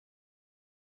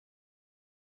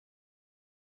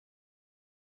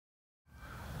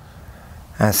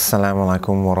Assalamu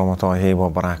alaikum wa rahmatullahi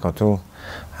wa barakatuh.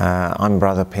 I'm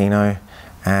Brother Pino,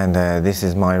 and this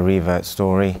is my revert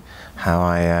story, how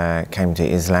I came to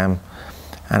Islam.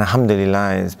 And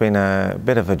alhamdulillah, it's been a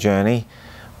bit of a journey,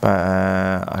 but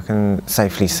I can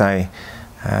safely say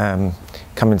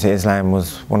coming to Islam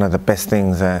was one of the best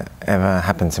things that ever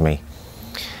happened to me.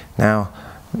 Now,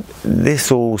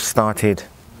 this all started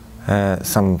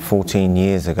some 14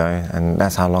 years ago, and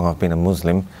that's how long I've been a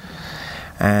Muslim.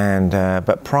 And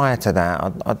but prior to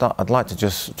that, I'd like to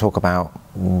just talk about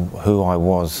who I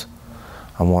was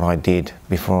and what I did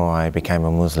before I became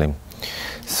a Muslim.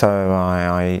 So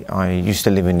I used to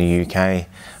live in the UK,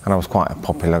 and I was quite a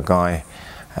popular guy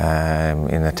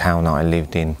in the town that I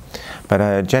lived in.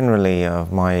 But generally,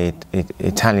 of my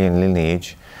Italian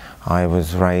lineage, I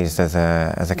was raised as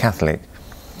a Catholic.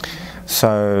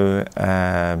 So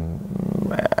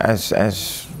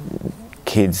as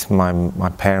kids, my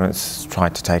parents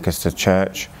tried to take us to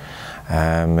church,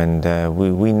 and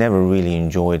we never really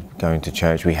enjoyed going to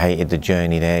church. We hated the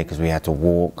journey there because we had to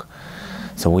walk,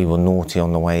 so we were naughty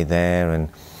on the way there,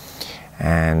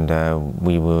 and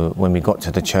when we got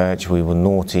to the church, we were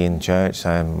naughty in church.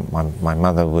 So my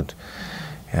mother would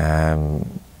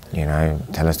you know,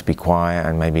 tell us to be quiet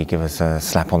and maybe give us a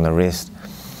slap on the wrist.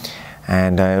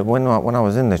 And when I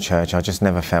was in the church, I just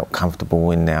never felt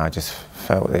comfortable in there. I just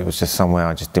felt it was just somewhere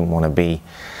I just didn't want to be.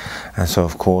 And so,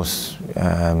 of course,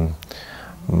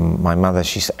 my mother,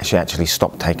 she actually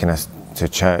stopped taking us to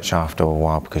church after a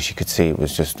while because she could see it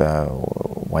was just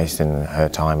wasting her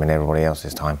time and everybody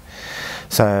else's time.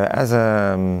 So as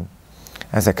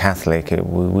a Catholic,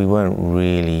 we weren't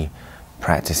really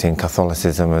practicing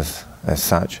Catholicism as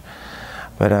such.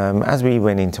 But as we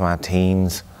went into our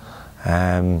teens,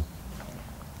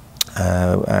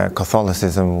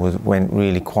 Catholicism went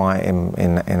really quiet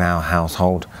in our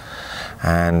household,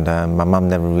 and my mum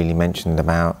never really mentioned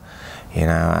about, you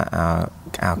know,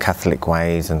 our Catholic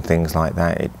ways and things like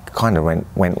that. It kind of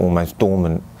went almost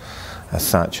dormant as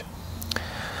such.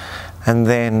 And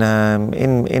then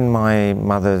in my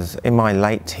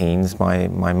late teens,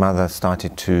 my mother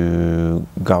started to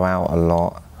go out a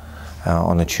lot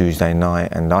on a Tuesday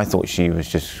night, and I thought she was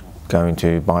just going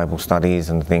to Bible studies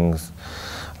and things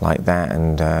like that,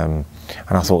 and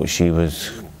I thought she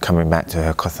was coming back to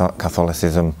her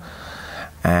Catholicism.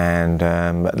 And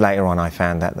later on, I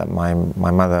found out that my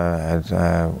mother had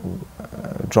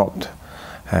dropped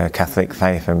her Catholic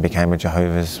faith and became a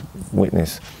Jehovah's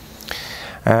Witness.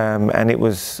 And it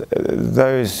was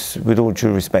those, with all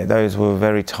due respect, those were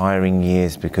very tiring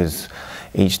years, because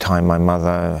each time my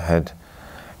mother had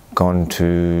gone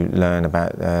to learn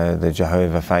about the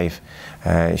Jehovah faith,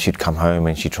 she'd come home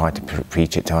and she tried to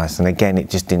preach it to us, and again it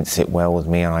just didn't sit well with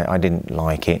me, and I didn't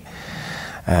like it.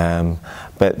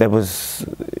 But there was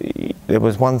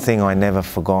one thing I never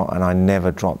forgot, and I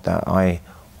never dropped that. I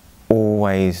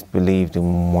always believed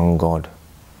in one God,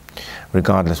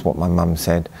 regardless what my mum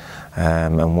said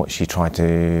and what she tried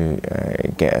to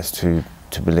get us to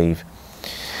believe.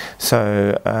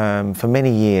 So for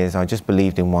many years I just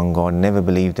believed in one God, never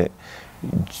believed that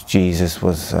Jesus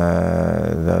was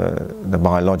the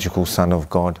biological son of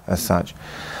God as such.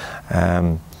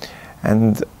 And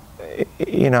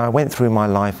you know, I went through my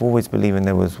life always believing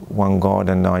there was one God,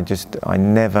 and I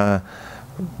never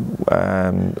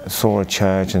saw a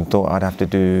church and thought I'd have to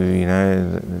do, you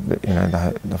know,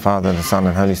 the Father, the Son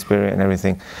and Holy Spirit and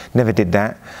everything. Never did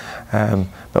that,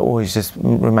 but always just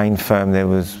remained firm there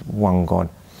was one God.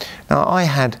 Now I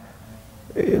had,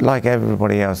 like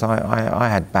everybody else, I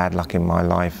had bad luck in my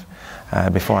life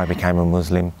before I became a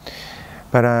Muslim,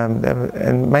 but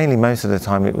and mainly most of the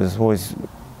time it was always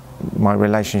my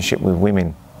relationship with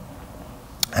women,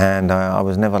 and I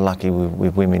was never lucky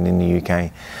with women in the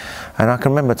UK. And I can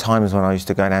remember times when I used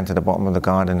to go down to the bottom of the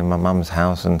garden in my mum's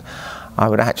house, and I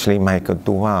would actually make a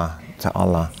dua to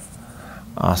Allah,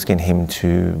 asking Him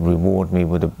to reward me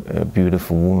with a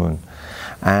beautiful woman.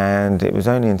 And it was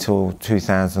only until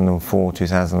 2004,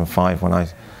 2005, when I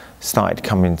started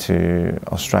coming to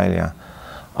Australia,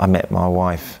 I met my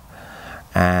wife.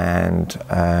 And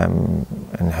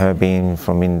her being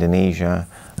from Indonesia,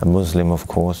 a Muslim of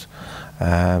course,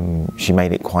 she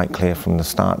made it quite clear from the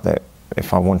start that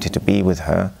if I wanted to be with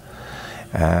her,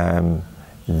 I'd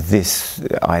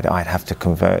have to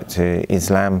convert to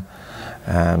Islam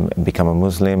and become a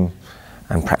Muslim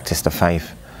and practice the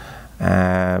faith.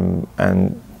 And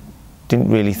didn't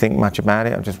really think much about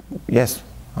it. I just, yes,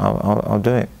 I'll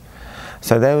do it.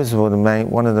 So those were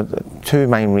one of the two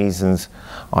main reasons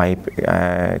I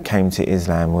came to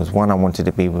Islam. Was one, I wanted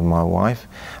to be with my wife,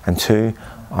 and two,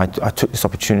 I took this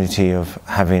opportunity of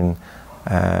having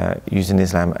using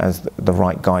Islam as the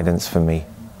right guidance for me.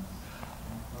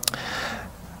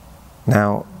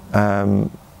 Now,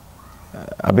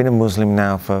 I've been a Muslim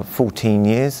now for 14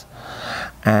 years,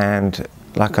 and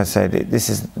like I said, this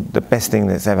is the best thing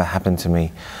that's ever happened to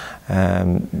me.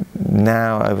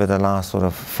 Now, over the last sort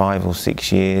of 5 or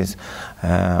 6 years,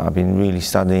 I've been really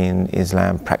studying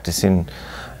Islam, practicing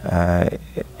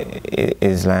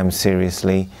Islam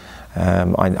seriously.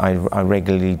 I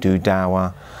regularly do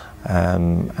dawah,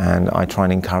 and I try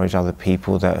and encourage other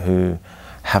people who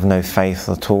have no faith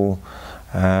at all.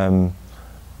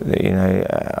 You know,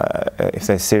 if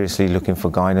they're seriously looking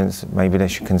for guidance, maybe they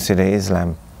should consider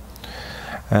Islam.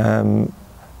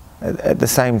 At the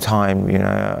same time, you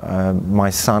know, my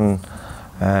son,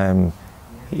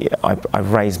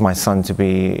 I've raised my son to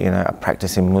be, you know, a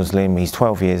practicing Muslim. He's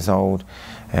 12 years old.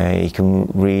 He can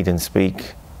read and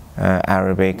speak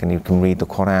Arabic, and he can read the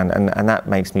Quran, and that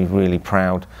makes me really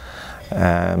proud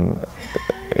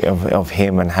of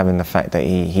him, and having the fact that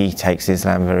he takes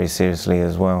Islam very seriously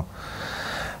as well.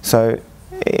 So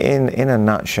in a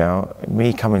nutshell,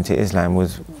 me coming to Islam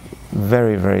was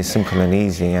very, very simple and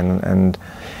easy, and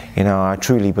you know, I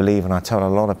truly believe, and I tell a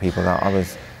lot of people, that I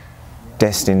was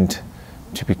destined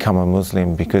to become a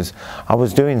Muslim, because I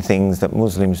was doing things that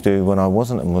Muslims do when I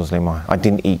wasn't a Muslim. I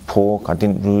didn't eat pork, I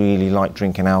didn't really like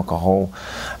drinking alcohol,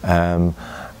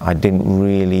 I didn't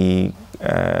really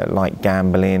like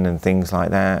gambling and things like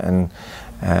that, and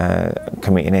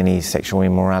committing any sexual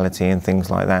immorality and things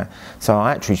like that. So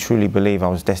I actually truly believe I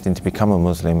was destined to become a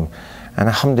Muslim, and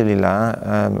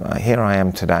alhamdulillah, here I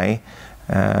am today.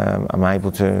 I'm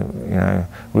able to, you know,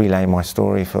 relay my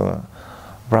story for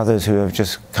brothers who have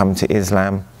just come to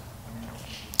Islam,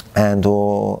 and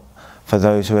or for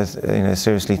those who are, you know,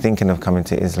 seriously thinking of coming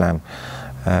to Islam.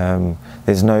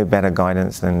 There's no better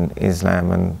guidance than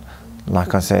Islam, and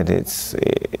like I said,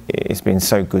 it's been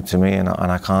so good to me, and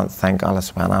I can't thank Allah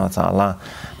subhanahu wa ta'ala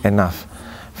enough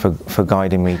for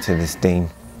guiding me to this deen.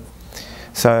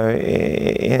 So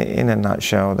in a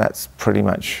nutshell, that's pretty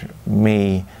much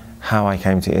me, how I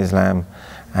came to Islam.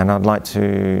 And I'd like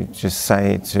to just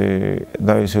say to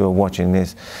those who are watching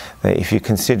this, that if you're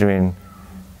considering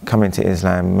coming to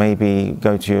Islam, maybe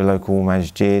go to your local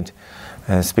masjid,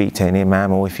 speak to an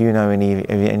imam, or if you know any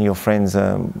of your friends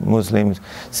are Muslims,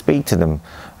 speak to them,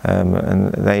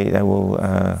 and they will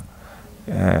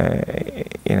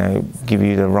you know, give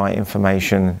you the right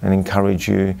information and encourage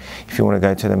you. If you want to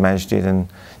go to the masjid and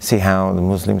see how the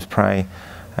Muslims pray,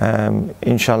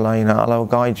 inshallah, you know, Allah will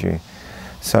guide you.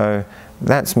 So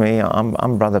that's me.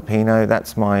 I'm Brother Pino.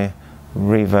 That's my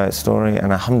Revert story,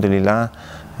 and alhamdulillah,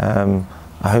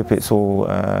 I hope it's all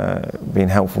been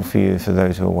helpful for you, for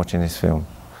those who are watching this film.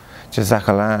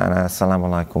 Jazakallah, and assalamu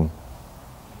alaikum.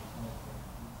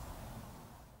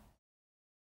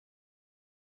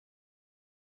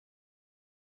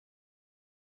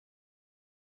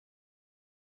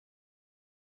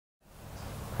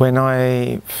 When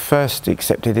I first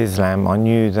accepted Islam, I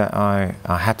knew that I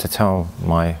had to tell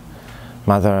my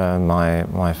mother and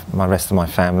my rest of my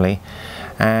family,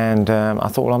 and I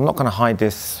thought, well, I'm not going to hide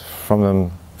this from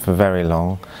them for very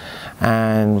long.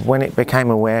 And when it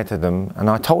became aware to them, and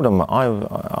I told them,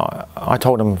 I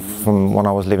told them from when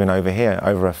I was living over here,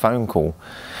 over a phone call,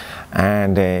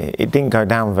 and it didn't go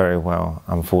down very well,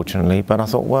 unfortunately. But I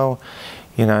thought, well,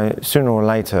 you know, sooner or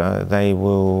later they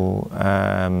will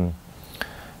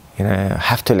you know,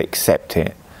 have to accept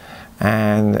it,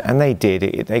 and they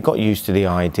did. They got used to the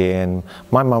idea, and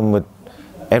my mum would,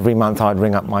 every month I'd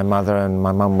ring up my mother, and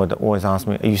my mum would always ask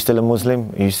me, "Are you still a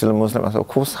Muslim? Are you still a Muslim?" I said, "Of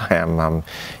course I am, Mum.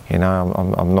 You know,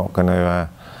 I'm not going to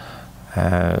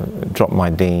drop my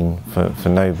deen for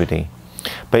nobody."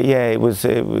 But yeah, it was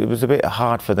a bit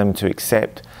hard for them to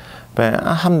accept. But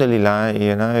alhamdulillah,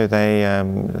 you know,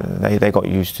 they got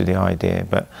used to the idea.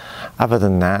 But other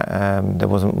than that, there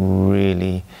wasn't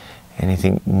really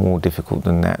anything more difficult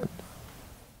than that.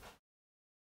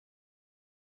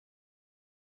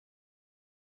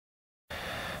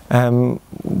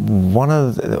 One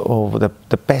of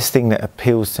the best thing that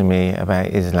appeals to me about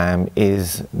Islam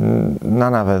is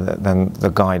none other than the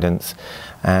guidance,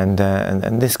 and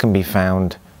this can be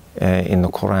found in the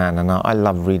Quran, and I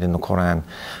love reading the Quran.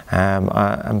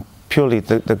 And purely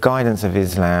the guidance of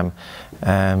Islam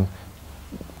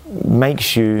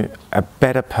makes you a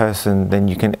better person than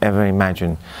you can ever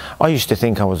imagine. I used to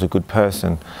think I was a good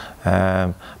person,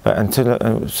 but as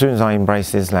soon as I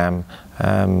embraced Islam,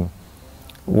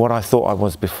 what I thought I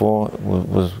was before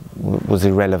was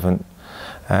irrelevant.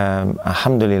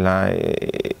 Alhamdulillah,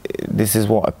 this is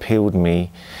what appealed me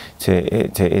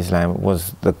to Islam,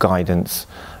 was the guidance.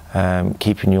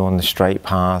 keeping you on the straight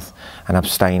path and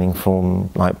abstaining from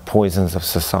like poisons of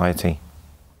society.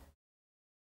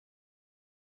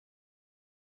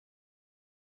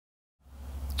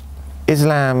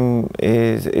 Islam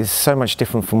is so much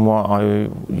different from what I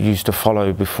used to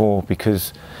follow before,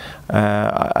 because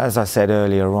as I said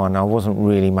earlier on, I wasn't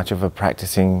really much of a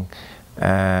practicing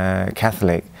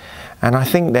Catholic, and I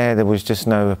think there was just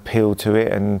no appeal to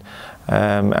it, and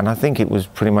I think it was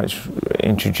pretty much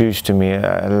introduced to me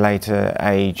at a later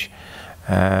age.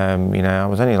 You know, I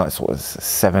was only like sort of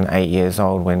 7, 8 years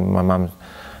old when my mum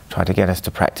tried to get us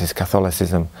to practice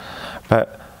Catholicism.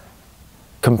 But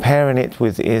comparing it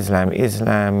with Islam,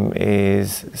 Islam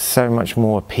is so much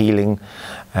more appealing,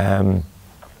 and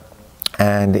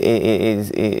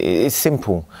it's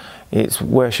simple. It's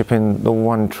worshipping the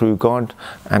one true God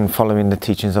and following the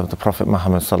teachings of the Prophet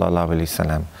Muhammad sallallahu alaihi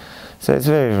wasallam. So it's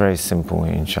very, very simple,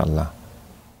 inshallah.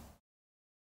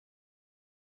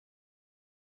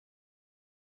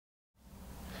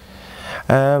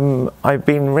 I've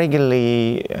been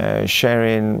regularly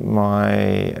sharing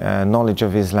my knowledge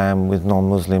of Islam with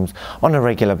non-Muslims on a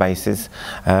regular basis.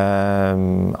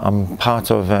 I'm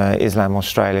part of Islam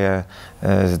Australia's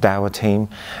Dawah team,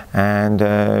 and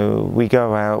we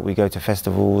go out, we go to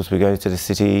festivals, we go to the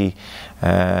city,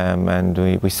 and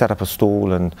we set up a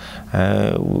stall, and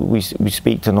we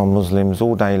speak to non-Muslims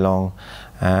all day long.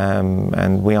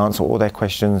 And we answer all their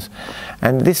questions,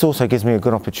 and this also gives me a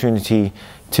good opportunity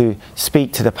to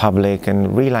speak to the public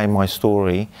and relay my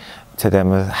story to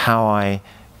them of how I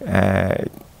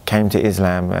came to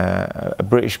Islam, a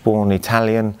British-born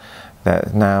Italian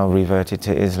that now reverted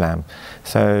to Islam.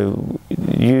 So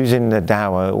using the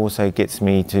Dawah also gets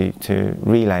me to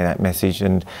relay that message,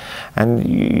 and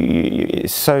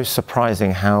it's so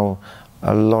surprising how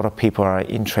a lot of people are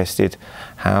interested,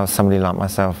 how somebody like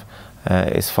myself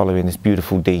is following this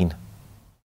beautiful deen.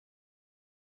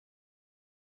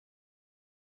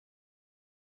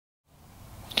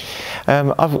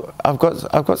 I've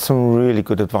got some really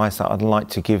good advice that I'd like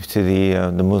to give to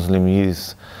the Muslim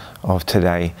youth of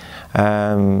today.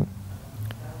 I'd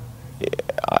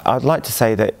like to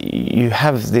say that you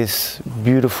have this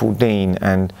beautiful deen,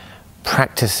 and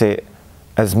practice it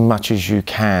as much as you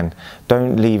can.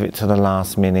 Don't leave it to the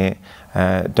last minute.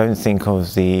 Don't think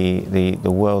of the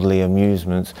worldly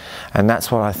amusements, and that's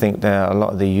what I think that a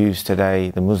lot of the youths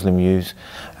today, the Muslim youths,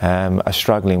 are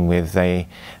struggling with. They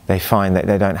find that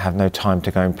they don't have no time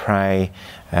to go and pray.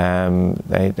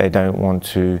 They don't want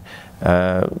to,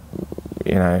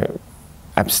 you know,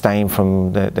 abstain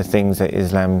from the things that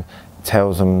Islam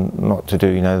tells them not to do.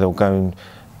 You know, they'll go and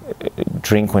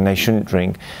drink when they shouldn't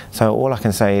drink. So all I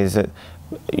can say is that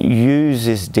use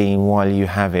this deen while you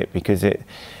have it, because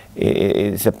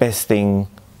it's the best thing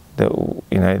that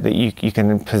that you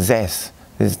can possess.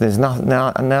 There's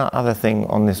no other thing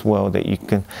on this world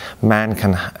that man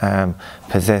can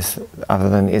possess other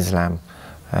than Islam.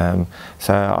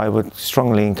 So I would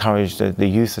strongly encourage the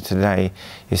youth of today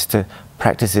is to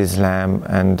practice Islam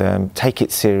and take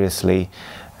it seriously,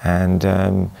 and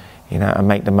and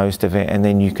make the most of it, and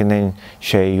then you can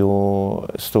share your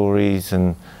stories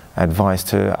and advice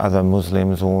to other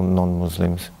Muslims or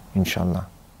non-Muslims, inshallah.